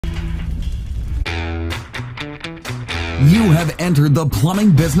You have entered the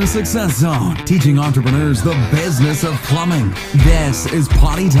Plumbing Business Success Zone, teaching entrepreneurs the business of plumbing. This is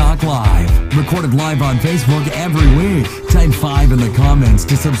Potty Talk Live, recorded live on Facebook every week. Type 5 in the comments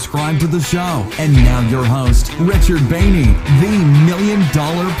to subscribe to the show. And now your host, Richard Behney, the $1 Million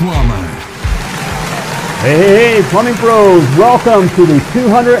Plumber. Hey, plumbing pros, welcome to the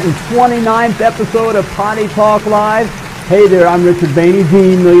 229th episode of Potty Talk Live. Hey there, I'm Richard Behney,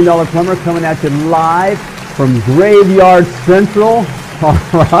 the $1 Million Plumber, coming at you live from Graveyard Central. All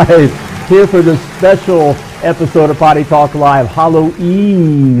right, here for this special episode of Potty Talk Live,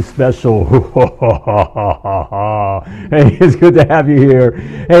 Halloween special. Hey, it's good to have you here.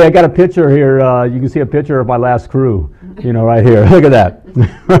 Hey, I got a picture here. You can see a picture of my last crew, right here. Look at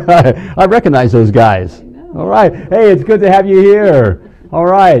that. I recognize those guys. All right. Hey, it's good to have you here. All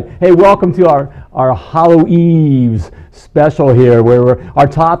right. Hey, welcome to our Halloween special here, where our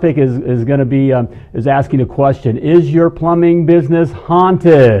topic is going to be is asking a question: is your plumbing business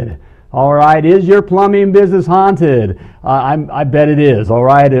haunted? All right. Is your plumbing business haunted? I bet it is. All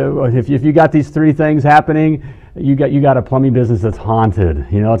right. If you got these three things happening, you got a plumbing business that's haunted.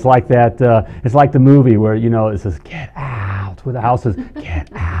 It's like that. It's like the movie where it says "get out," where the house says "get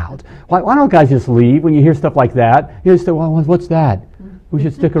out." Why don't guys just leave when you hear stuff like that? You just say, "Well, what's that?" We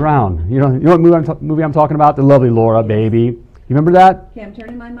should stick around. You know what movie I'm talking about? The lovely Laura, baby. You remember that? Okay, I'm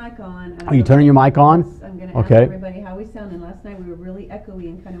turning my mic on. Are you turning your mic on? Yes, I'm going to ask everybody how we sound. And last night we were really echoey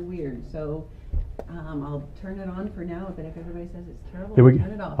and kind of weird. So I'll turn it on for now. But if everybody says it's terrible, I'll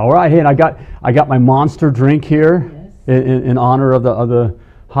turn it off. All right. Hey, and I got my monster drink here in honor of the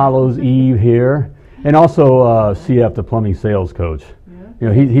Hallows Eve here, and also CF, the plumbing sales coach.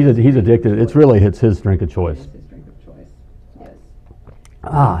 Yeah. He's addicted. It's his drink of choice.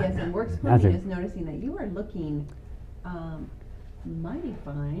 Yes, and Works Plumbing is noticing that you are looking mighty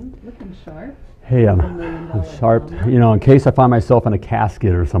fine, looking sharp. Hey, I'm sharp. In case I find myself in a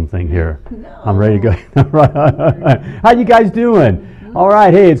casket or something here, I'm ready to go. How you guys doing? Mm-hmm. All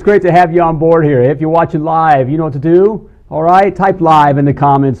right. Hey, it's great to have you on board here. If you're watching live, you know what to do. All right, type live in the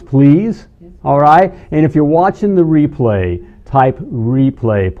comments, please. Yes. All right, and if you're watching the replay, type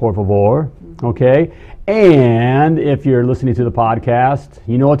replay, por favor. Mm-hmm. Okay. And if you're listening to the podcast,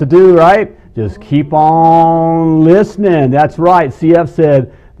 you know what to do, right? Just keep on listening. That's right. CF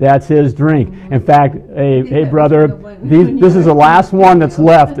said that's his drink. In fact, hey brother, this is the last one that's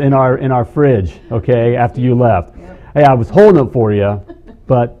left in our fridge, okay, after you left. Hey, I was holding it for you,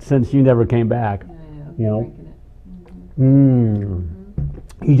 but since you never came back, you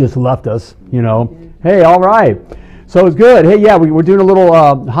just left us, Hey, all right. So it's good. Hey, yeah, we're doing a little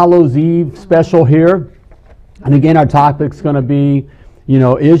Hallows Eve special here. And again, our topic's going to be,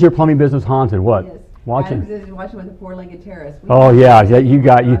 is your plumbing business haunted? What? Yes. Watching with a four-legged terrace. You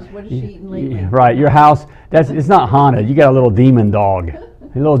got you. What is she eating lately? Right, your house. It's not haunted. You got a little demon dog.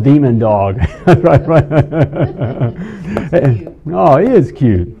 A little demon dog. Right. That's cute. Oh, it is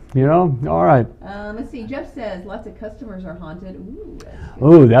cute. All right. Let's see. Jeff says lots of customers are haunted.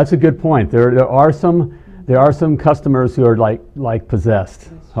 Ooh, that's a good point. There are some customers who are like possessed.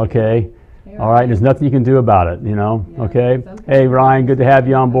 Okay. All right, there's nothing you can do about it, okay? Hey, Ryan, good to have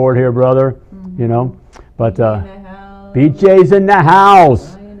you on board here, brother, But BJ's in the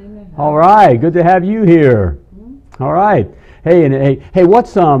house. All right, good to have you here. All right. Hey,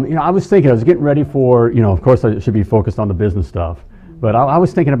 what's I was thinking, I was getting ready for, of course I should be focused on the business stuff, but I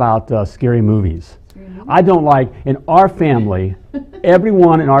was thinking about scary movies. I don't like, in our family,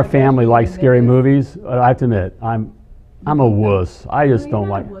 everyone in our family likes scary movies. I have to admit, I'm a wuss. I just don't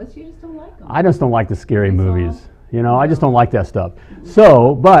like the scary movies. I just don't like that stuff.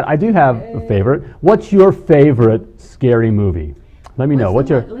 So, but I do have a favorite. What's your favorite scary movie? Let me know.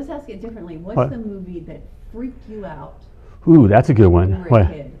 Let's ask it differently. What's the movie that freaked you out? Ooh, that's a good one. When you were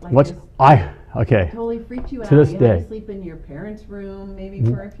a kid? Okay. Totally freaked you out. To this day. You had to sleep in your parents' room maybe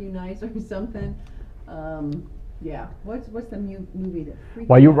for a few nights or something. Yeah. What's the movie that freaked you out?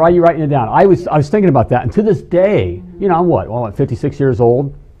 While you're writing it down, I was thinking about that, and to this day, I'm 56 years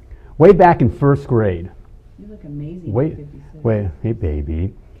old. Way back in first grade. You look amazing. Hey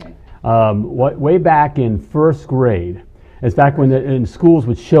baby. Okay. Way back in first grade. It's back when in schools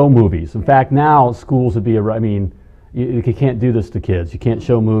would show movies. In fact, now schools would be you can't do this to kids. You can't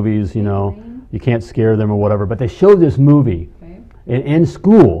show movies. You can't scare them or whatever. But they showed this movie in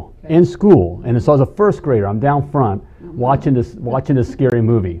school. In school, and so as a first grader, I'm down front watching this scary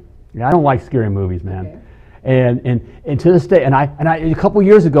movie. I don't like scary movies, man. Okay. And to this day, and I a couple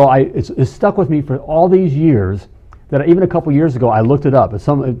years ago, it stuck with me for all these years. That even a couple years ago, I looked it up. It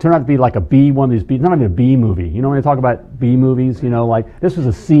turned out to be like one of these B, not even a B movie. When they talk about B movies, like this was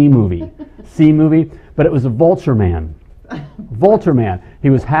a C movie, but it was a Vulture Man. Vulture Man. He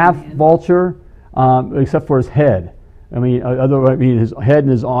was half vulture, except for his head. I mean, his head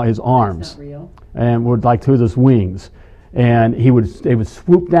and his arms, That's not real. and would like two of his wings, and they would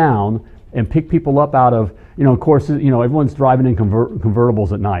swoop down and pick people up out of, of course, everyone's driving in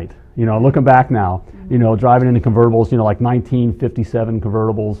convertibles at night. Looking back now, driving into convertibles, like 1957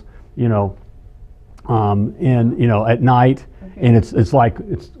 convertibles, at night, Okay. and it's like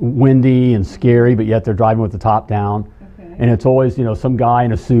it's windy and scary, but yet they're driving with the top down. Okay. And it's always, some guy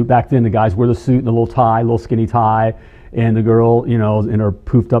in a suit. Back then, the guys wear the suit and the little tie, little skinny tie, and the girl, in her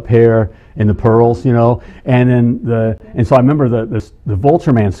poofed up hair and the pearls, And then and so I remember the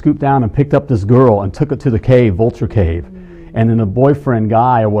Vulture Man scooped down and picked up this girl and took her to the cave, Vulture Cave, and then the boyfriend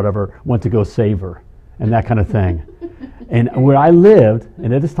guy or whatever went to go save her, and that kind of thing. And where I lived,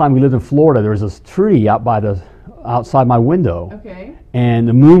 and at this time we lived in Florida, there was this tree outside my window. Okay. And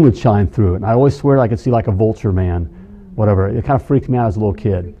the moon would shine through it, and I always swear I could see like a vulture man, whatever. It kind of freaked me out as a little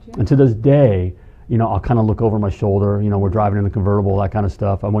kid. And to this day, I'll kind of look over my shoulder. We're driving in a convertible, that kind of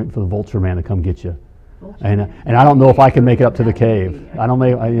stuff. I'm waiting for the Vulture Man to come get you. And I don't know if I can make it up to the cave. I don't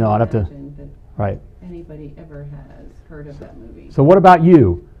make. I'd have to. Right. Anybody ever has heard of that movie? So what about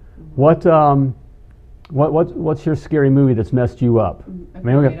you? What's your scary movie that's messed you up?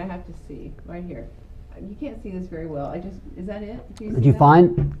 Okay, wait, I have to see right here. You can't see this very well. Is that it? Did you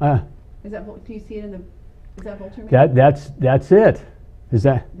find? Is that? Do you see it in the? Is that Vulture Man? That's it.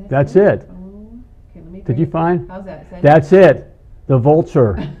 That's it. Oh, okay, let me. Did you find? How's that? That's it. The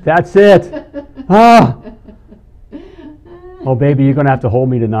vulture. That's it. Ah. Oh, baby, you're gonna have to hold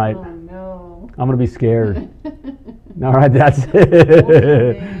me tonight. Oh no. I'm gonna be scared. All right, that's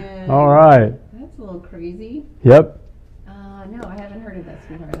it. All right. That's a little crazy. Yep. No, I haven't heard of that,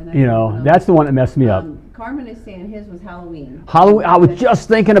 sweetheart. That's the one that messed me up. Carmen is saying his was Halloween. Halloween. I was just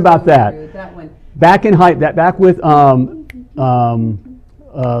thinking about that. That one. Back with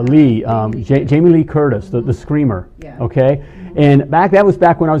Jamie Lee Curtis, the screamer. Yeah. Okay. And that was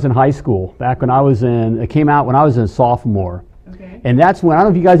back when I was in high school. It came out when I was a sophomore. Okay. And that's when, I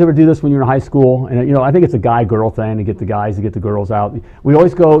don't know if you guys ever do this when you're in high school, and I think it's a guy-girl thing to get the guys to get the girls out. We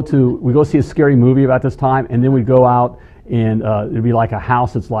always go see a scary movie about this time, and then we'd go out, and it'd be like a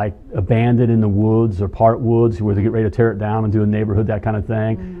house that's like abandoned in the woods or part woods where they get ready to tear it down and do a neighborhood, that kind of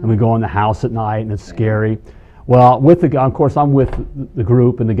thing. And we go in the house at night, and it's scary. Well, of course, I'm with the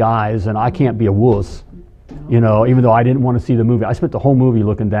group and the guys, and I can't be a wuss. Even though I didn't want to see the movie. I spent the whole movie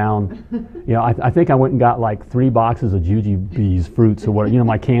looking down. I think I went and got like 3 boxes of Jujubes fruits or what,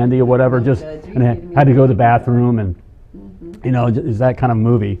 my candy or whatever, and I had to go to the bathroom, and it's that kind of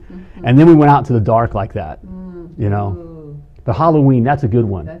movie. And then we went out into the dark like that. But Halloween, that's a good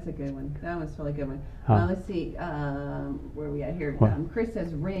one. That's a good one. That one's a really good one. Let's see, where are we at here? Chris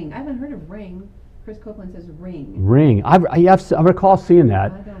says Ring. I haven't heard of Ring. Chris Copeland says Ring. Ring. I recall seeing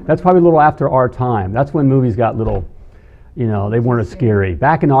that. That's probably a little after our time. That's when movies got little, they weren't as scary.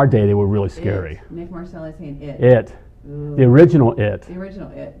 Back in our day, they were really scary. Nick Marcella is saying It. It. Ooh. The original It. The original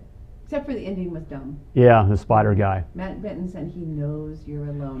It. Except for the ending was dumb. Yeah, the spider guy. Matt Benton said he knows you're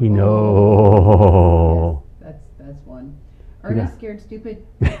alone. He knows. Yes, that's one. Ernest Scared Stupid.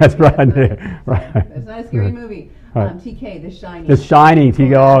 That's right. Right. That's not a scary movie. Right. TK, The Shining. The Shining,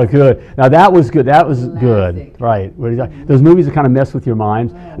 TK. Oh, good. Now that was good. That was good. Right. Those movies that kind of mess with your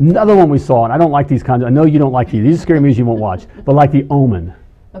mind. Another one we saw, and I don't like these kinds. I know you don't like these. These are scary movies you won't watch. But like The Omen.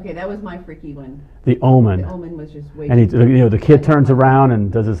 Okay, that was my freaky one. The Omen. The Omen was just way. And the kid turns around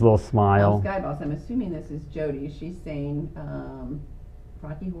and does this little smile. Skyboss, I'm assuming this is Jody. She's saying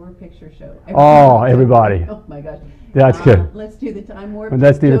Rocky Horror Picture Show. Everybody. Oh my gosh. That's good. Let's do the time warp.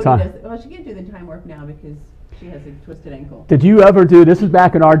 Let's do the time. She can't do the time warp now because she has a twisted ankle. Did you ever do? This is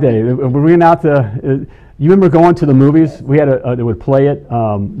back in our day. We went out to. You remember going to the movies? We had they would play it,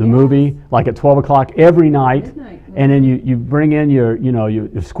 the movie, like at 12 o'clock every night. Midnight. And then you bring in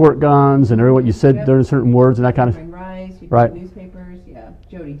your squirt guns and what you said. There are certain words and that kind of. Bring rice. You right. Newspapers. Yeah.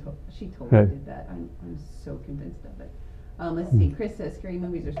 Jody totally did that. I'm so convinced of it. Let's see. Chris says scary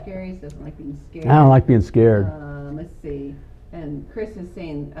movies are scary. So doesn't like being scared. I don't like being scared. Let's see. And Chris is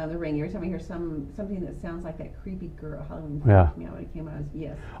saying The Ring. Every time I hear something that sounds like that creepy girl, Halloween freaked me out when it came out.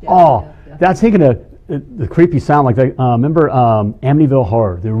 Yes. That's thinking of the creepy sound like that. Remember Amityville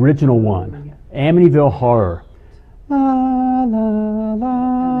Horror, the original one. Yeah. Amityville Horror. La la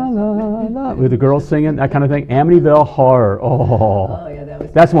la la la. With the girls singing that kind of thing. Amityville Horror. Oh yeah,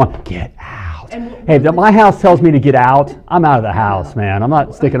 that's one. Get out. Hey, my house tells me to get out. I'm out of the house, man. I'm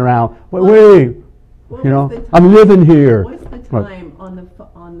not sticking around. Wait. I'm living here. What's the time on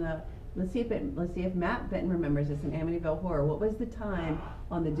the let's see if Matt Benton remembers this in Amityville Horror. What was the time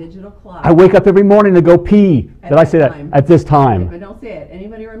on the digital clock? I wake up every morning to go pee. Did I say that? At this time. But don't say it.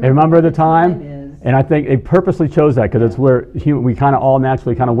 Anybody remember the time? And I think they purposely chose that because it's where we kind of all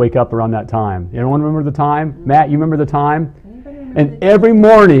naturally kind of wake up around that time. Anyone remember the time? Mm-hmm. Matt, you remember the time? And every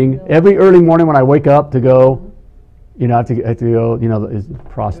morning, every early morning when I wake up to go, I have to go, the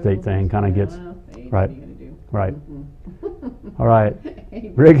prostate thing kind of gets, right. Right. Mm-hmm. All right.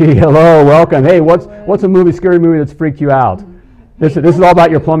 Ricky, hello, welcome. Hey, what's a scary movie that's freaked you out? This is all about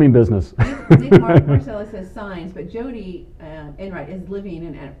your plumbing business. Marcella says signs, but Jody Enright is living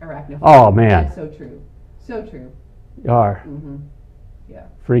in arachnophobia. Oh, man. That's so true. So true. You are. Mm-hmm. Yeah.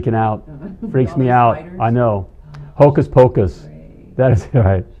 Freaking out. Freaks me out. Spiders. I know. Hocus Pocus. That is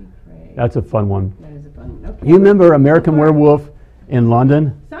right. That's a fun one. That is a fun one. Okay. You remember American Werewolf in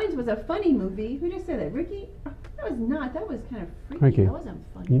London? Signs was a funny movie. Who just said that? Ricky? That was not. That was kind of freaky. Ricky. That wasn't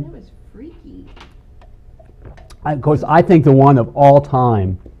funny. That was freaky. Of course, I think the one of all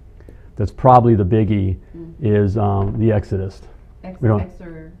time that's probably the biggie is The Exorcist. Exorcist.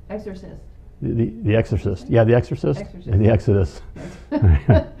 The Exorcist. Yeah, The Exorcist. And The Exodus.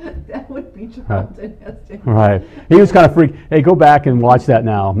 That would be Charlton Heston. Right. He was kind of freak. Hey, go back and watch that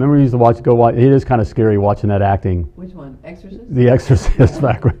now. Remember we used to watch. It is kind of scary watching that acting. Which one? Exorcist? The Exorcist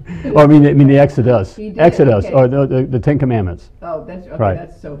back when. Oh, I mean the Exodus. Exodus, okay. Or the Ten Commandments. Oh, that's okay. Right.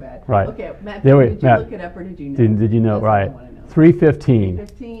 That's so bad. Right. Okay, Matt. Did you look it up or did you know? Did you know? That's right. what I wanna know. 3:15.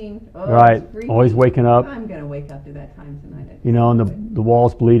 3:15. Oh, right. Always waking up. I'm gonna wake up to that time tonight. And the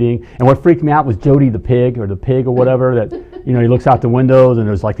wall's bleeding. And what freaked me out was Jody the pig or whatever that he looks out the windows and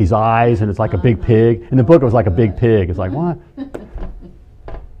there's like these eyes and it's like a big pig. In the book it was like a big pig. It's like what?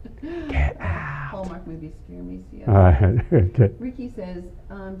 Get out. Hallmark movies scare me. So all right. Okay. Ricky says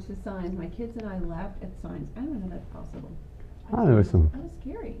to signs. My kids and I laughed at signs. I don't know if that's possible. There was some. That was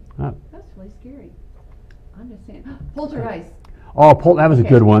scary. Oh. That's really scary. I'm just saying. Poltergeist. Oh, that was a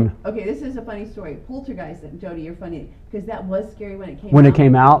good one. Okay, this is a funny story. Poltergeist, Jody, you're funny because that was scary when it came out. When it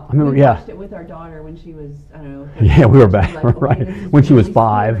came out, I remember. We watched it with our daughter when she was, I don't know. Yeah, we were back, like, right? When she was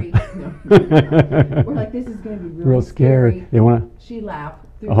 5. No. We're like, this is going to be really scary. They want to. She laughed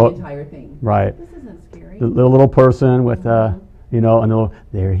through the entire thing. Right. This isn't scary. The little person with, and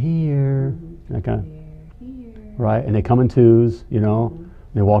they're here. That kind of. They're here. Right, and they come in twos,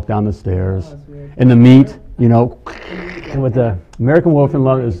 They walk down the stairs. And the meat, and with the American Wolf in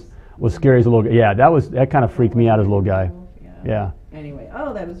London was scary as a little guy. Yeah, that kind of freaked me out as a little guy. Yeah. Anyway,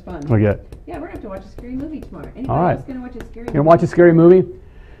 that was fun. Okay. Yeah, we're going to have to watch a scary movie tomorrow. Anybody All right. else going to watch a scary movie? You want to watch a scary movie?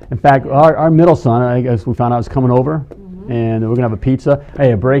 In fact, our middle son, I guess we found out, was coming over, and we're going to have a pizza.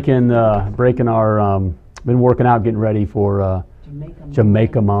 Hey, breaking our, been working out, getting ready for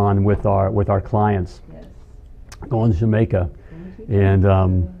Jamaica Mon with our clients. Yes. Going to Jamaica. And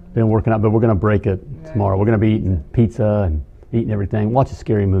been working out, but we're going to break it tomorrow. We're going to be eating pizza and eating everything. Watch a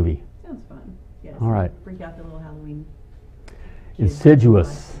scary movie. Sounds fun. Yes. All right. Freak out the little Halloween.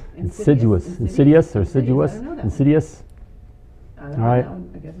 Insidious. I don't know that. Insidious. I don't All right. know.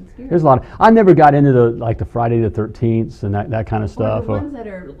 I guess it's scary. There's a lot. I never got into the Friday the 13th and that kind of stuff. Or the ones that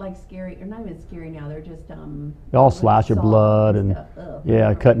are like scary, or not even scary now. They're just they all slash your blood and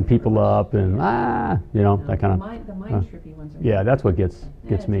cutting people up and that kind of. The mind trippy ones. Yeah, that's what gets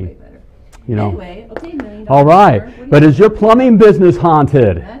me. Anyway, okay, $1 million. All right, but is your plumbing business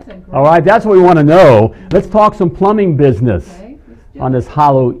haunted? That's a great. All right, that's what we want to know. Let's talk some plumbing business Okay, let's do on it. this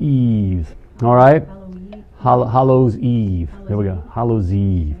Hallow Eve. All right, Halloween. Hallow's Eve. There we go. Hallow's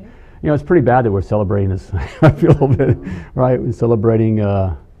Eve. Okay. It's pretty bad that we're celebrating this. I feel a little bit right. We're celebrating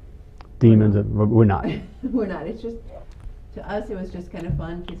demons. We're not. We're not. It's just, to us, it was just kind of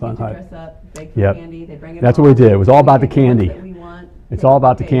fun. Kids Fun, get to right. dress up, bake for Yep. candy. They bring it. That's what we did. It was all about the We pick ones candy. that we want. It's all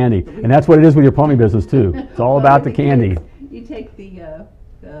about the candy, and that's what it is with your plumbing business too. It's all about the candy. You take the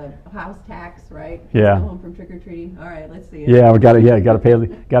house tax, right? Yeah. Come home from trick or treating. All right, let's see it. Yeah, we got to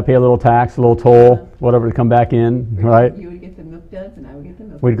pay a little tax, a little toll, whatever to come back in, right? You would get the milk duds, and I would get the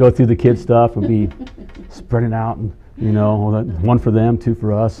milk. We'd go through the kids' stuff and be spreading out, and one for them, 2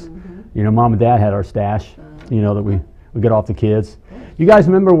 for us. Mom and Dad had our stash, that we get off the kids. You guys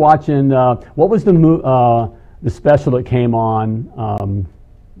remember watching? What was the special that came on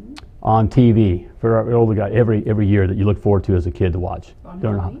TV for our older guy every year that you look forward to as a kid to watch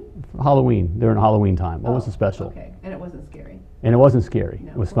during Halloween time? What was the special? Okay, and it wasn't scary. And it wasn't scary.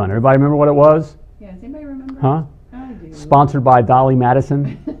 No, it was fun. Everybody remember what it was? Yeah, does anybody remember? Huh? I do. Sponsored by Dolly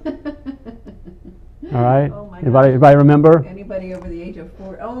Madison. All right. Oh my Everybody remember? Anybody over the age of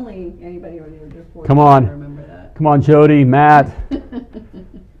 4? Only anybody over the age of 4. Come on. Remember that. Come on, Jody, Matt.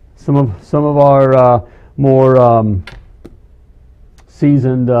 Some of our more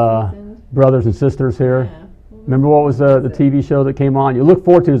seasoned brothers and sisters here. Yeah. Remember what was the TV show that came on? You looked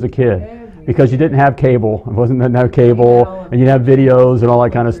forward to it as a kid because you didn't have cable. It didn't have cable, and you didn't have videos and all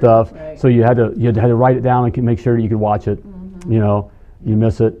that kind of stuff. Right. So you had to write it down and make sure you could watch it. You know, you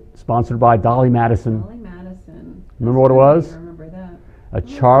miss it. Sponsored by Dolly Madison. Dolly Madison. Remember what it was? I remember that. A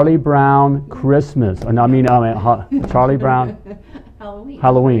Charlie Brown Christmas. I mean, Charlie Brown Halloween. Halloween.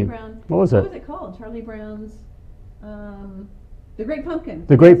 Charlie Brown. What was What it? was it called? Charlie Brown's. The Great Pumpkin.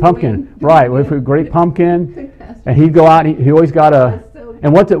 The Great Yes, Pumpkin. Wayne. Right, with a Great Pumpkin. And he'd go out. He always got a. That's so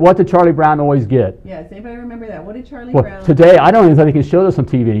And what did Charlie Brown always get? Yes, anybody remember that? What did Charlie Well, Brown? today I don't even think they can show this on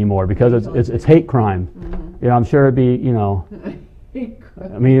TV anymore because it's hate crime. You know, I'm sure it'd be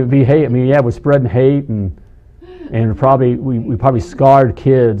I mean it'd be hate. I mean we're spreading hate and probably we probably scarred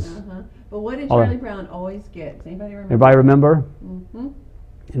kids. But what did Charlie Brown always get? Does anybody remember? Everybody remember?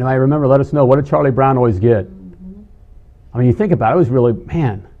 Anybody remember? Let us know. What did Charlie Brown always get? I mean, you think about it, it was really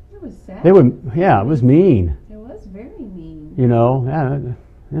man. It was sad. It was mean. It was very mean. You know,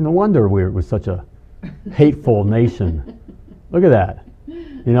 and no wonder we're such a hateful nation. Look at that.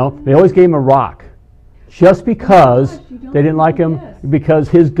 You know, they always gave him a rock, just because they didn't like him because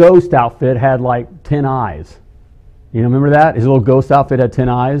his ghost outfit had like 10 eyes. You know, remember that? His little ghost outfit had 10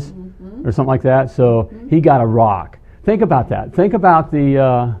 eyes, or something like that. So he got a rock. Think about that. Think about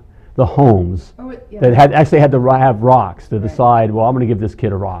the homes that actually had to have rocks to decide. Well, I'm going to give this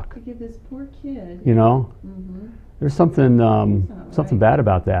kid a rock. To give this poor kid. You know, there's something bad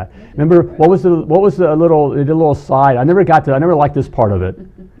about that. Remember what was the little? It did a little side. I never liked this part of it,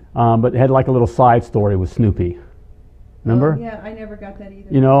 but it had like a little side story with Snoopy. Remember? Oh, yeah, I never got that either.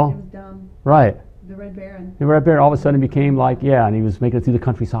 You know? It was dumb. Right. The Red Baron. The Red Baron all of a sudden became like, and he was making it through the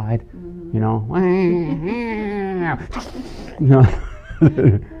countryside. You know. You know.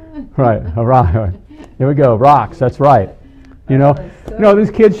 Right. There we go. Rocks. That's right. You know. So You know,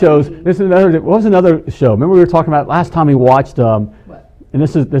 these kid shows. This is another. What was another show? Remember we were talking about last time we watched. What? And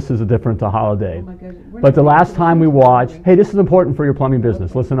this is a different holiday. Oh my goodness. We're But the not last time we watched. Hey, this is important for your plumbing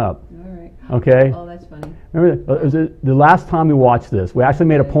business. Listen up. All right. Okay. Oh, that's funny. Remember the last time we watched this? We actually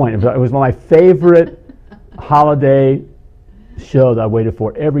made a point. It was one of my favorite holiday show that I waited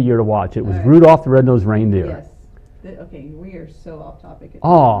for every year to watch. It was Rudolph the Red-Nosed Reindeer. Yes. Okay, we are so off topic.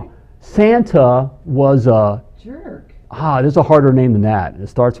 Oh, Santa was a jerk. there's a harder name than that. It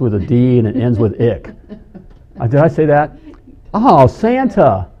starts with a D and it ends with ick. Did I say that? Oh,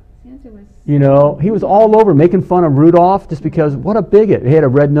 Santa. Santa was. You know, he was all over making fun of Rudolph just because what a bigot. He had a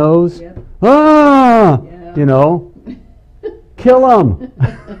red nose. Yep. Yeah. You know, kill him.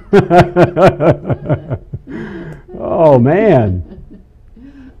 Oh man.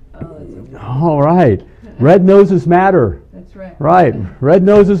 Oh, that's so All right. Red noses matter. That's right. Right. Red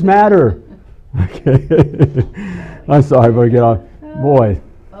noses matter. Okay. I'm sorry, but get on. Boy.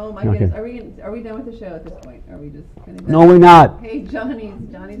 Oh my Okay. goodness. Are we done with the show at this point? Are we just kind of done? No, we're not. Hey,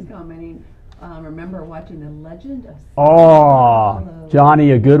 Johnny's commenting. Remember watching The Legend of Oh,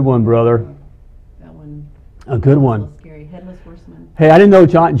 Johnny, a good one, brother. That one. A good A one. little scary. Headless Horseman. Hey, I didn't know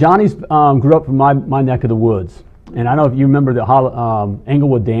Johnny's grew up from my neck of the woods. And I don't know if you remember the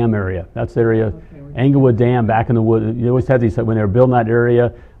Englewood Dam area. That's the area. Englewood Dam back in the woods. You always had these, when they were building that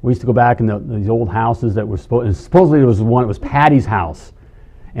area, we used to go back in these old houses that were supposedly there was one, it was Patty's house.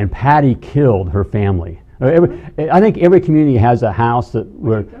 And Patty killed her family. I think every community has a house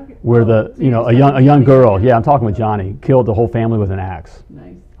where a young girl, I'm talking with Johnny, killed the whole family with an axe.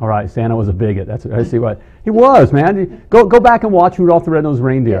 Nice. All right, Santa was a bigot. I see what he was, man. Go back and watch Rudolph the Red-Nosed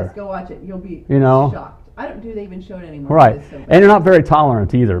Reindeer. Yes, go watch it. You'll be shocked. Do they even show it anymore? Right, and they're not very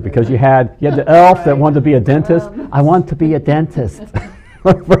tolerant either because you had the elf that wanted to be a dentist. I want to be a dentist.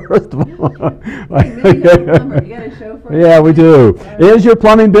 First of all, Maybe you got a plumber. You got a show for us? Yeah, we do. Is your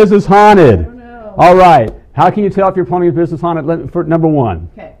plumbing business haunted? I don't know. All right. How can you tell if your plumbing business is haunted? For number one.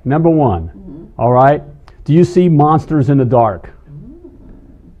 Okay. Number one. All right. Do you see monsters in the dark?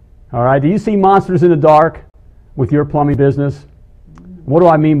 All right. Do you see monsters in the dark with your plumbing business? What do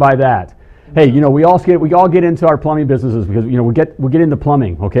I mean by that? Hey, we all get into our plumbing businesses because we get into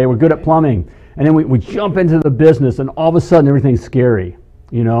plumbing. Okay, we're good at plumbing, and then we jump into the business, and all of a sudden everything's scary.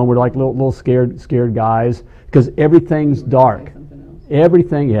 We're like little scared guys because everything's dark.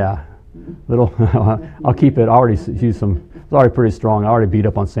 Everything, yeah. Little, I'll keep it. I already use some. It's already pretty strong. I already beat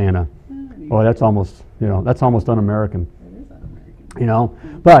up on Santa. Oh, that's almost un-American. It is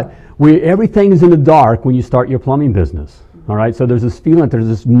un-American. But everything's in the dark when you start your plumbing business. All right, so there's this feeling that there's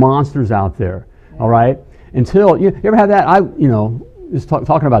this monsters out there. All right, until you ever have that? Just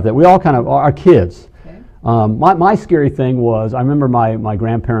talking about that. We all kind of are kids. Okay. My scary thing was I remember my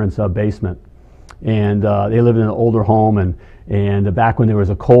grandparents' basement, and they lived in an older home, and back when there was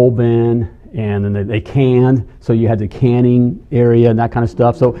a coal bin, and then they canned, so you had the canning area and that kind of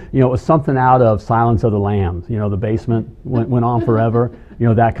stuff. So, it was something out of Silence of the Lambs. The basement went on forever,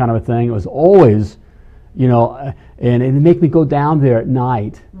 that kind of a thing. It was always, and it'd make me go down there at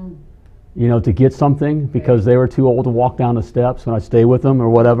night, to get something, because they were too old to walk down the steps when I stay with them or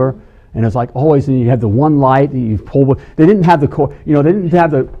whatever. And it's like always, and you have the one light that you pull. They didn't have the they didn't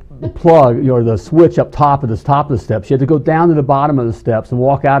have the plug or the switch up top of the steps. You had to go down to the bottom of the steps and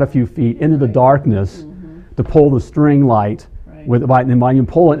walk out a few feet into the darkness to pull the string light. And then when you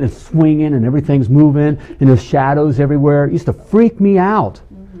pull it, and it's swinging and everything's moving and there's shadows everywhere. It used to freak me out.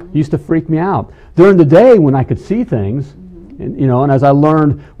 It used to freak me out. During the day when I could see things, and as I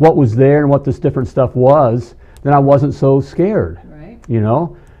learned what was there and what this different stuff was, then I wasn't so scared.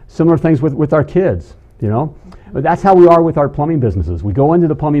 Similar things with our kids, But that's how we are with our plumbing businesses. We go into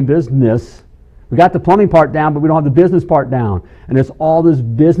the plumbing business, we got the plumbing part down, but we don't have the business part down. And there's all this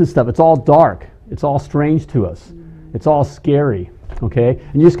business stuff. It's all dark. It's all strange to us. It's all scary, okay?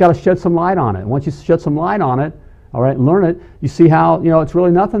 And you just got to shed some light on it. And once you shed some light on it, all right, and learn it, you see how, it's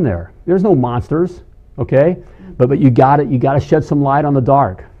really nothing there. There's no monsters, okay? But you got to shed some light on the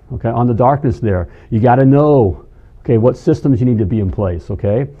dark, okay, on the darkness there. You got to know, okay, what systems you need to be in place,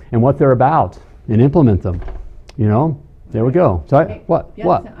 okay, and what they're about, and implement them. There we go. Sorry, okay. What?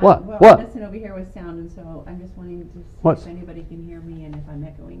 I'm listening over here with sound, and so I'm just wanting to see if anybody can hear me and if I'm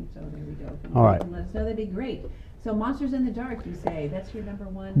echoing. So there we go. All right. Let us know, that'd be great. So monsters in the dark, you say that's your number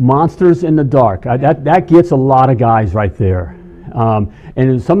one. Monsters in the dark. That gets a lot of guys right there.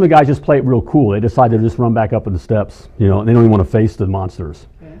 And some of the guys just play it real cool. They decide to just run back up the steps, and they don't even want to face the monsters.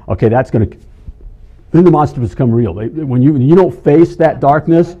 Okay, that's going to. Then the monsters become real. When you don't face that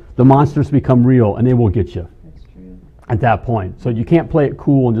darkness, the monsters become real, and they will get you. That's true. At that point. So you can't play it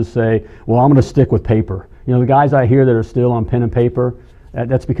cool and just say, well, I'm going to stick with paper. The guys I hear that are still on pen and paper,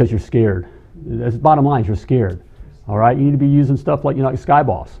 that's because you're scared. That's bottom line, you're scared. All right? You need to be using stuff like, like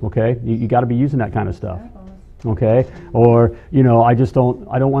Skyboss, okay? You got to be using that kind of stuff. Okay? Or, I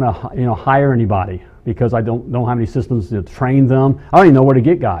don't want to, hire anybody because I don't know how many systems to train them. I don't even know where to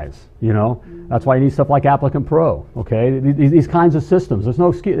get guys, That's why you need stuff like Applicant Pro, okay? These kinds of systems. There's no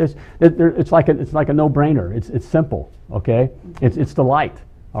excuse. It's like a no-brainer. It's simple, okay? It's the light,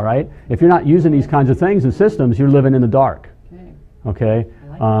 all right? If you're not using these kinds of things and systems, you're living in the dark, okay?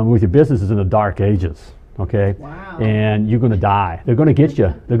 With your businesses in the dark ages, okay? Wow. And you're going to die. They're going to get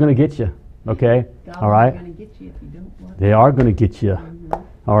you. They're going to get you, okay? Goblins all right? are going to get you if you don't want They are going to get you,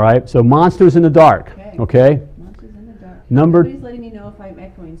 all right? So monsters in the dark, okay? Monsters in the dark. Somebody's letting me know if I'm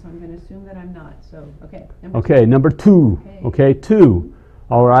echoing, so I'm going to assume that I'm not. So, okay. Number two. Okay, two.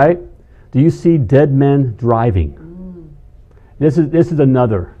 All right. Do you see dead men driving? This is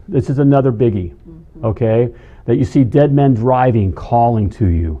another biggie. Okay, that you see dead men driving, calling to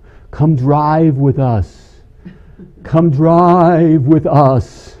you. Come drive with us. Come drive with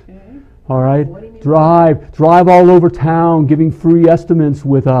us. All right. Drive all over town, giving free estimates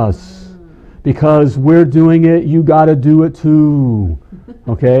with us. Because we're doing it, you got to do it too.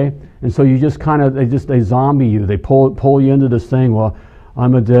 Okay. And so you just they zombie you. They pull you into this thing. Well,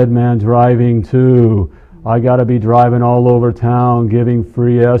 I'm a dead man driving too. I got to be driving all over town giving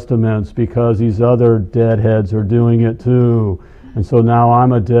free estimates because these other deadheads are doing it too. And so now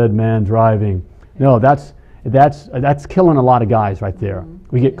I'm a dead man driving. No, that's killing a lot of guys right there.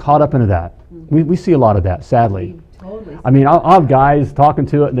 We get caught up into that. We see a lot of that, sadly. Totally. I mean, I'll have guys talking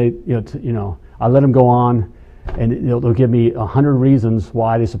to it, and they, I let them go on. And they'll give me 100 reasons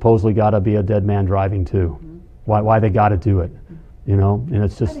why they supposedly got to be a dead man driving too, why they got to do it, and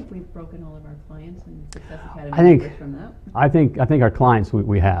it's just. I think we've broken all of our clients and Success Academy from that. I think our clients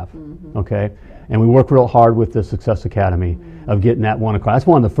we have, okay, and we work real hard with the Success Academy of getting that one across. That's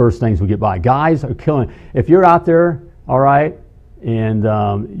one of the first things we get by. Guys are killing. If you're out there, all right, and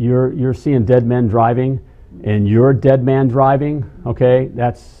you're seeing dead men driving, and you're a dead man driving, okay,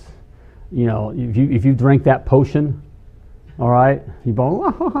 that's. If you drink that potion, all right, you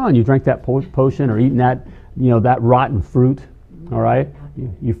go, and you drink that potion or eating that, that rotten fruit, all right,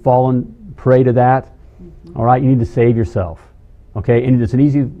 you've fallen prey to that, all right, you need to save yourself, okay, and it's an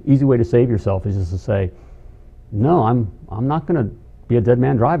easy way to save yourself is just to say, no, I'm not going to be a dead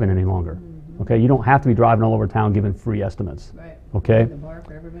man driving any longer, okay, you don't have to be driving all over town giving free estimates, right, okay, the bar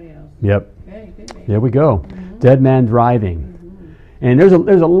for everybody else. Yep, okay, good. There we go, dead man driving. And there's a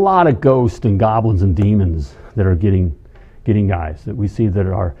lot of ghosts and goblins and demons that are getting guys that we see that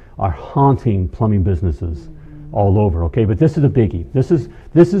are haunting plumbing businesses all over. Okay, but this is a biggie. This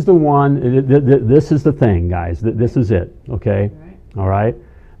is the one. This is the thing, guys. This is it. Okay, all right.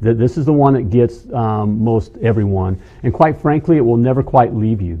 This is the one that gets most everyone, and quite frankly, it will never quite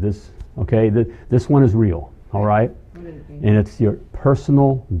leave you. This one is real, all right? What is it? And it's your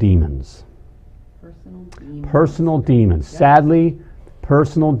personal demons. Personal demons. Personal demons. Yes. Sadly,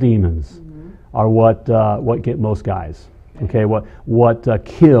 personal demons are what get most guys. Okay, what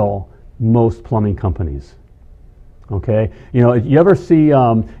kill most plumbing companies. Okay, you ever see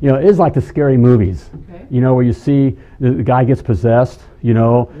it is like the scary movies. Okay. Where you see the guy gets possessed,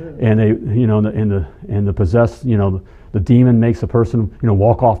 and they and the possessed, the demon makes a person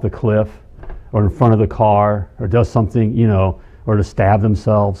walk off the cliff or in front of the car or does something, or to stab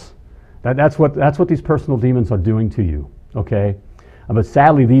themselves. That's what these personal demons are doing to you. Okay, but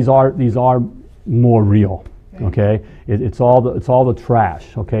sadly these are more real. Okay, it's all the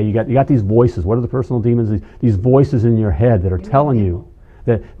trash. Okay, you got these voices. What are the personal demons? These voices in your head that are telling you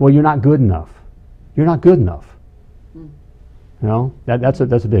that, well, you're not good enough. You're not good enough. That's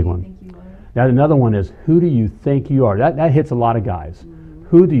a big one. Now another one is, who do you think you are? That hits a lot of guys.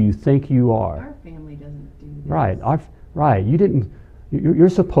 Who do you think you are? Our family doesn't do this. Right. Right. You didn't. You're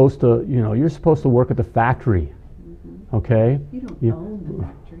supposed to. You're supposed to work at the factory. Okay. You don't own the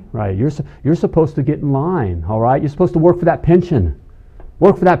factory. Right. You're supposed to get in line. All right. You're supposed to work for that pension.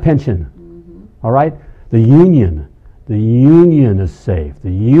 Work for that pension. All right. The union is safe.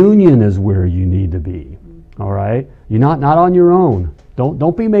 The union is where you need to be. All right. You're not on your own.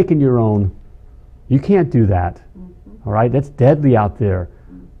 Don't be making your own. You can't do that. All right. That's deadly out there.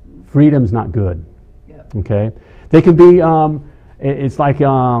 Freedom's not good. Yep. Okay. They can be. It's like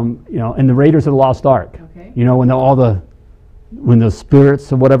in the Raiders of the Lost Ark. Okay. When the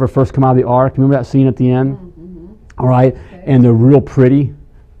spirits or whatever first come out of the ark. Remember that scene at the end? All right. Okay. And they're real pretty.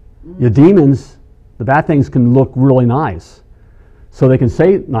 The demons, the bad things can look really nice. So they can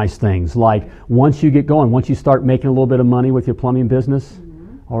say nice things like, once you get going, once you start making a little bit of money with your plumbing business,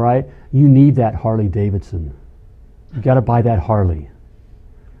 all right, you need that Harley Davidson. You got to buy that Harley.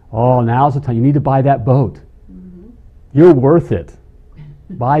 Oh, now's the time. You need to buy that boat. You're worth it.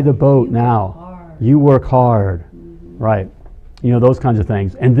 Buy the boat now. You work hard. Right. Those kinds of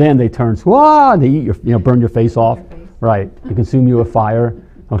things. And then they turn, and they eat your, burn your face off. Right. They consume you with fire.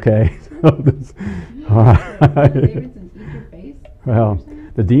 Okay. All right. Davidsons eat your face? Well,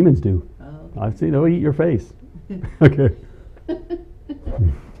 the demons do. Oh. I've seen they'll eat your face. Okay.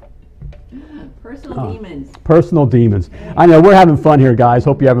 Personal demons. Personal demons. I know we're having fun here, guys.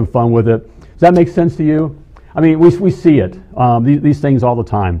 Hope you're having fun with it. Does that make sense to you? I mean, we see it. These things all the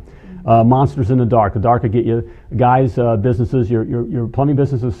time. Monsters in the dark. The dark will get you. Guys, businesses, your plumbing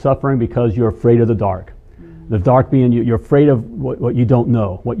business is suffering because you're afraid of the dark. The dark being you're afraid of what you don't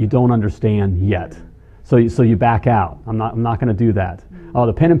know, what you don't understand yet. So you back out. I'm not going to do that. Oh,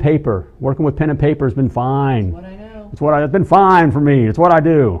 the pen and paper. Working with pen and paper has been fine. What I know. It's been fine for me. It's what I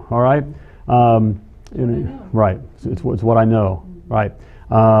do. All right. Right. It's what I know. Right.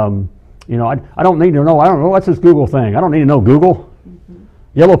 I don't need to know. I don't know what's this Google thing. I don't need to know Google.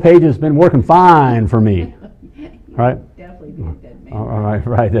 Yellow Pages has been working fine for me. Right. Definitely be a dead man. All right.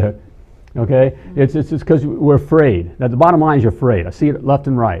 Right there. Okay. It's because we're afraid. Now, the bottom line is you're afraid. I see it left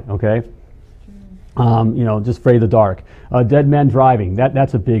and right. Okay. Just afraid of the dark. Dead men driving.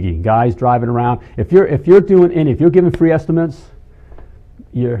 That's a biggie. Guys driving around. If you're giving free estimates,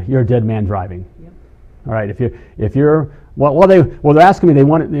 you're a dead man driving. Yep. All right. If you're they're asking me. They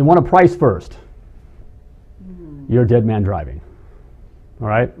want a price first. You're a dead man driving. All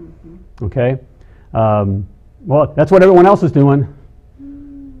right. Okay. Well, that's what everyone else is doing.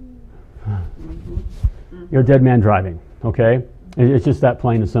 You're a dead man driving. Okay. It's just that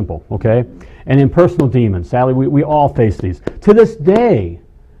plain and simple. Okay. And in personal demons, sadly, we all face these. To this day,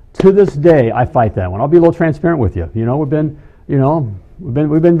 I fight that one. I'll be a little transparent with you.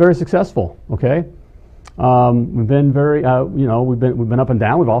 We've been very successful. Okay. We've been very, we've been up and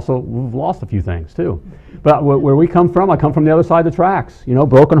down. We've lost a few things too. But where we come from, I come from the other side of the tracks.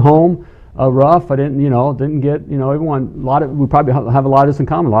 Broken home, rough. I didn't get, everyone. We probably have a lot of this in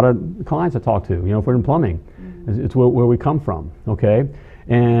common. A lot of clients I talk to, if we're in plumbing, it's where we come from. Okay,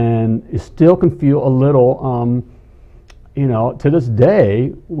 and it still can feel a little, to this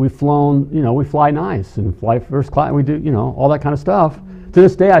day we've flown, we fly nice and fly first class. We do, all that kind of stuff. To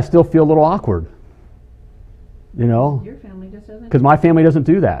this day, I still feel a little awkward. Your family just doesn't. Because my family doesn't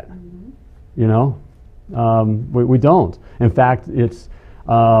do that. We don't. In fact, it's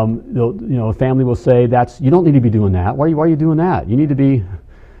a family will say you don't need to be doing that. Why are you doing that? You need to be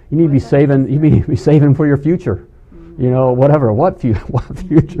saving. You need to be saving for your future. What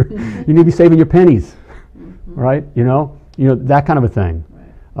future? You need to be saving your pennies, right? That kind of a thing.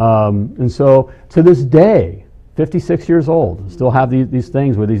 Right. And so to this day, 56 years old, still have these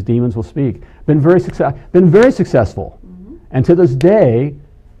things where these demons will speak. Been very successful. And to this day,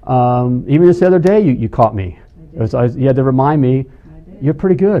 even just the other day, you caught me. You had to remind me, you're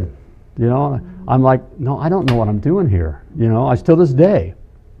pretty good. You know, I'm like, no, I don't know what I'm doing here. You know, I still this day.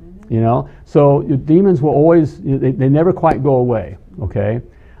 You know, so demons will always, they never quite go away, okay?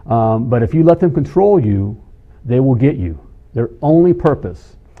 But if you let them control you, they will get you. Their only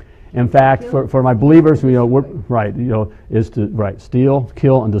purpose, in fact, for my believers, you know, is to steal,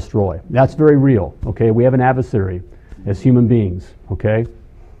 kill, and destroy. That's very real, okay? We have an adversary as human beings, okay?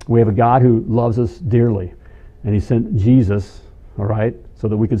 We have a God who loves us dearly, and He sent Jesus, all right, so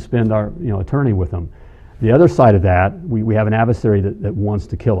that we could spend our eternity with Him. The other side of that, we have an adversary that wants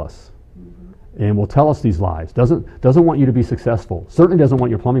to kill us, and will tell us these lies. Doesn't want you to be successful. Certainly doesn't want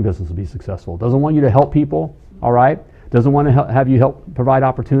your plumbing business to be successful. Doesn't want you to help people. All right. Doesn't want to have you help provide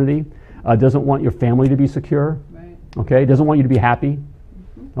opportunity. Doesn't want your family to be secure. Right. Okay. Doesn't want you to be happy.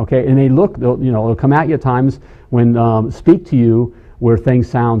 Okay. And they'll come at you at times when speak to you where things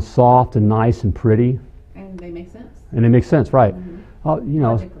sound soft and nice and pretty. And they make sense. Right.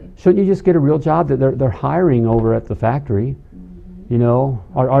 Logically. Shouldn't you just get a real job that they're hiring over at the factory? You know,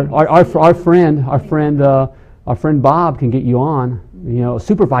 our friend Bob can get you on, a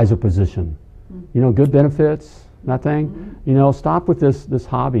supervisor position. You know, good benefits, that thing. You know, stop with this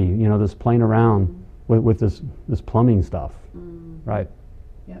hobby. You know, this playing around with this plumbing stuff, right?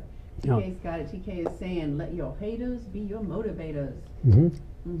 Yep. TK's got it. TK is saying, "Let your haters be your motivators."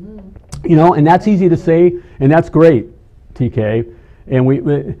 You know, and that's easy to say, and that's great, TK. And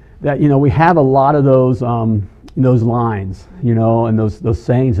we have a lot of those lines, and those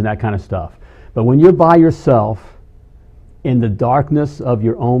sayings and that kind of stuff. But when you're by yourself in the darkness of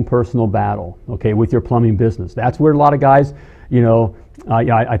your own personal battle, okay, with your plumbing business, that's where a lot of guys,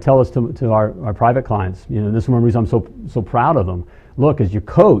 I tell this to our private clients. This is one reason I'm so proud of them. Look, as your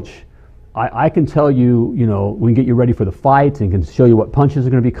coach, I can tell you, we can get you ready for the fight and can show you what punches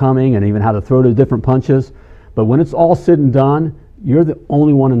are going to be coming and even how to throw the different punches. But when it's all said and done, you're the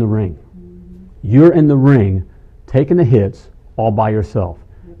only one in the ring. You're in the ring taking the hits all by yourself.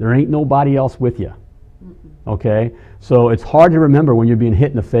 There ain't nobody else with you. Okay? So it's hard to remember when you're being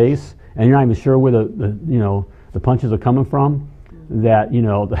hit in the face and you're not even sure where the punches are coming from, that,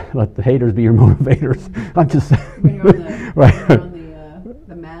 let the haters be your motivators. I'm just saying. When you're on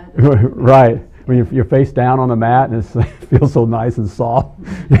the mat. Right. When you're face down on the mat and it feels so nice and soft.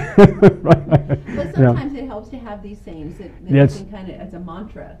 Right. But sometimes it helps to have these sayings that you can kind of, as a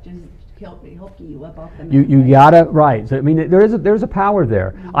mantra, just help you up off the mat. You gotta, right. So, I mean, there's a power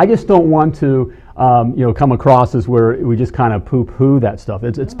there. I just don't want to come across as where we just kind of poo-poo that stuff.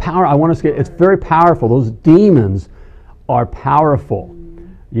 It's power. I want us to get. It's very powerful. Those demons are powerful.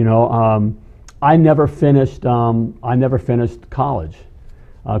 I never finished college.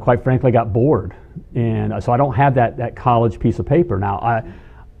 Quite frankly, I got bored, and so I don't have that college piece of paper. Now,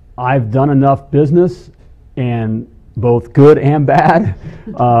 I've done enough business, and both good and bad,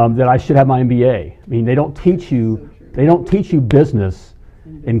 that I should have my MBA. I mean, they don't teach you business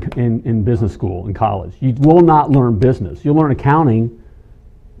in business school, in college. You will not learn business. You'll learn accounting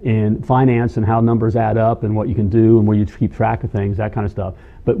and finance and how numbers add up and what you can do and where you keep track of things, that kind of stuff,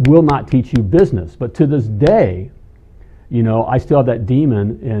 but will not teach you business. But to this day, I still have that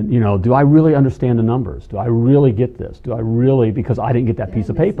demon, and do I really understand the numbers? Do I really get this? Do I really, because I didn't get that piece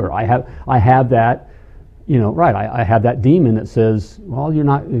of paper. I have that, right, I have that demon that says, well, you're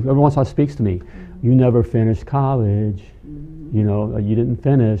not, every once in a while speaks to me, you never finished college, you didn't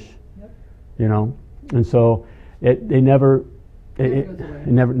finish, and so it never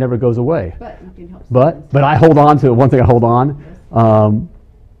goes away. But you can help. But I hold on to one thing. I hold on.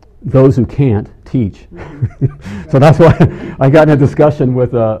 Those who can't teach. So that's why I got in a discussion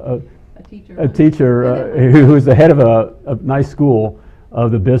with a teacher who was the head of a nice school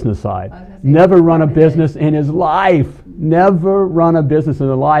of the business side. Never run a business in his life. Never run a business in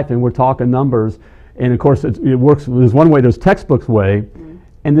his life. And we're talking numbers. And of course, it works. There's one way. There's textbooks way,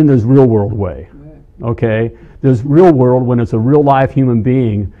 and then there's real world way. Okay. There's real world when it's a real life human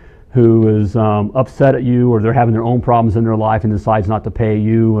being who is upset at you, or they're having their own problems in their life and decides not to pay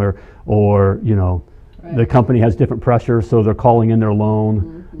you, or the company has different pressure, so they're calling in their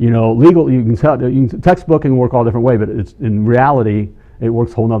loan. Legal, you can tell, textbook can work all different way, but it's in reality it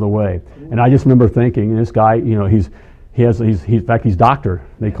works a whole nother way. And I just remember thinking, this guy, he's in fact he's doctor.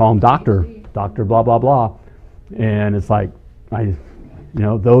 They call him doctor blah blah blah, and it's like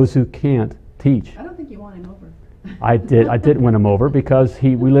those who can't teach. I don't think you won him over. I didn't win him over because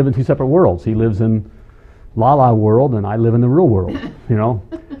we live in two separate worlds. He lives in la-la world and I live in the real world,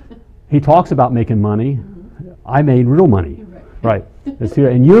 He talks about making money. I made real money. Right. Right.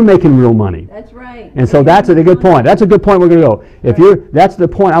 And you're making real money. That's right. And so that's a good point. That's a good point we're going to go. That's the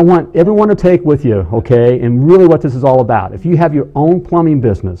point I want everyone to take with you, okay, and really what this is all about. If you have your own plumbing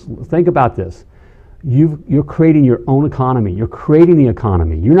business, think about this. You're creating your own economy. You're creating the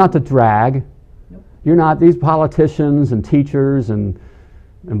economy. You're not the drag. Nope. You're not these politicians and teachers and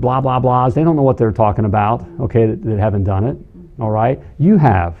blah, blah, blahs. They don't know what they're talking about, okay, that haven't done it, all right? You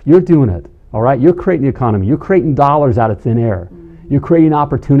have. You're doing it, all right? You're creating the economy. You're creating dollars out of thin air. You're creating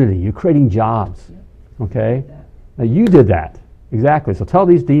opportunity. You're creating jobs, okay? Now, you did that, exactly. So tell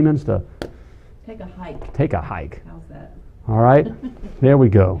these demons to take a hike. Take a hike. How's that? All right? There we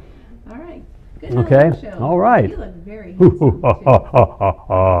go. All right. Good Okay? show. All right. You look very handsome,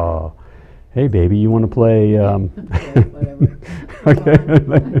 too. Hey, baby, you want to play? Whatever. Okay.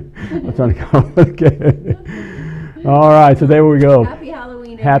 I'm trying to go. Okay. All right, so there we go. Happy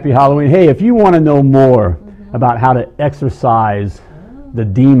Halloween. Happy Halloween. Hey, if you want to know more about how to exorcise the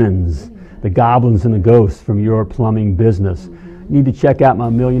demons, the goblins, and the ghosts from your plumbing business, you need to check out my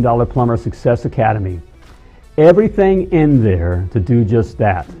 $1 Million Plumber Success Academy. Everything in there to do just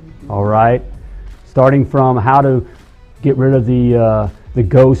that. All right? Starting from how to get rid of the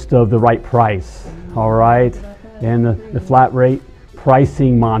ghost of the right price. All right? And the flat rate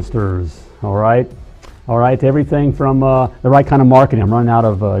pricing monsters. All right? All right, everything from the right kind of marketing. I'm running out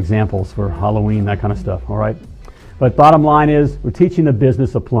of examples for Halloween, that kind of stuff, all right? But bottom line is, we're teaching the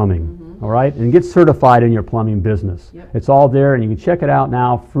business of plumbing, all right? And get certified in your plumbing business. Yep. It's all there, and you can check it out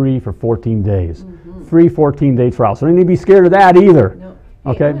now free for 14 days. Free 14-day trial. So don't need to be scared of that either. No. Hey,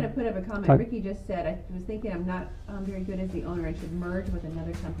 Okay. I'm going to put up a comment. Ricky just said, I was thinking I'm not very good as the owner. I should merge with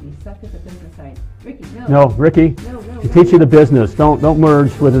another company. Suck at the business side. Ricky, no. No, Ricky, No. teach you the business. Don't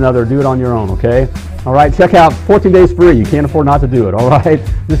merge with another. Do it on your own, okay? All right, check out 14 days free. You can't afford not to do it, all right?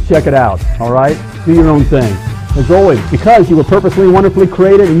 Just check it out, all right? Do your own thing. As always, because you were purposely and wonderfully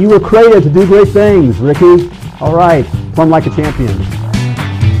created, and you were created to do great things, Ricky. All right, plumb like a champion.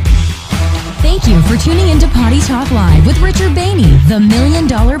 Thank you for tuning into Potty Talk Live with Richard Behney, the $1 Million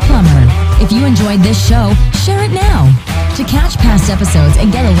Plumber. If you enjoyed this show, share it now. To catch past episodes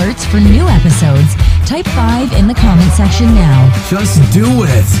and get alerts for new episodes, type 5 in the comment section now. Just do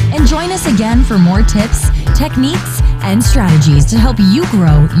it. And join us again for more tips, techniques, and strategies to help you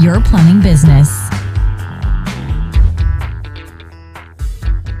grow your plumbing business.